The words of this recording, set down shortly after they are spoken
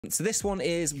So this one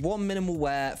is 1 minimal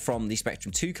wear from the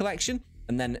Spectrum 2 collection,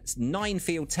 and then it's 9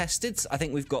 field tested. I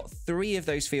think we've got 3 of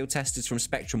those field testeds from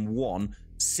Spectrum 1,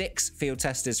 6 field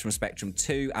testeds from Spectrum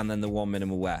 2, and then the 1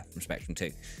 minimal wear from Spectrum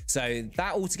 2. So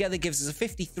that altogether gives us a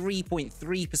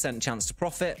 53.3% chance to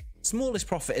profit. Smallest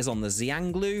profit is on the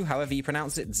Xianglu, however you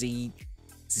pronounce it.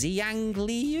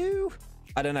 Xiangliu?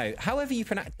 I don't know. However you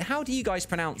pronounce, how do you guys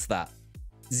pronounce that?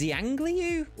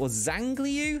 Xiangliu or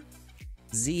Zangliu?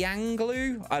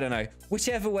 Xianglu? I don't know.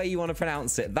 Whichever way you want to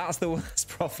pronounce it, that's the worst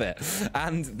profit.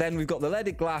 And then we've got the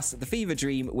leaded glass, the Fever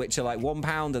Dream, which are like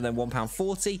 £1 and then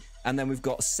 £1.40. And then we've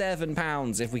got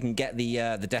 £7 if we can get the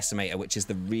Decimator, which is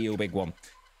the real big one.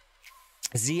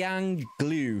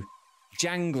 Xianglu.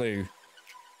 Janglu.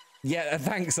 Yeah,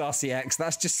 thanks, RCX.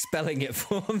 That's just spelling it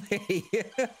for me.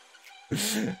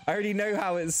 I already know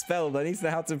how it's spelled. I need to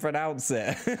know how to pronounce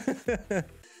it.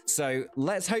 So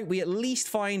let's hope we at least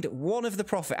find one of the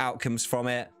profit outcomes from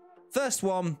it. First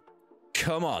one,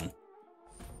 come on.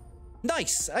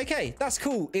 Nice. Okay, that's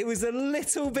cool. It was a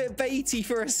little bit baity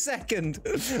for a second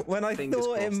when I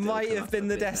thought it might have been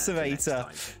the Decimator.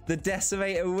 The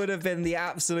Decimator would have been the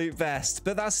absolute best,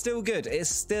 but that's still good. It's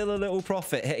still a little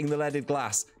profit hitting the leaded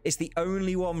glass. It's the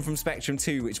only one from Spectrum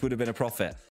 2 which would have been a profit.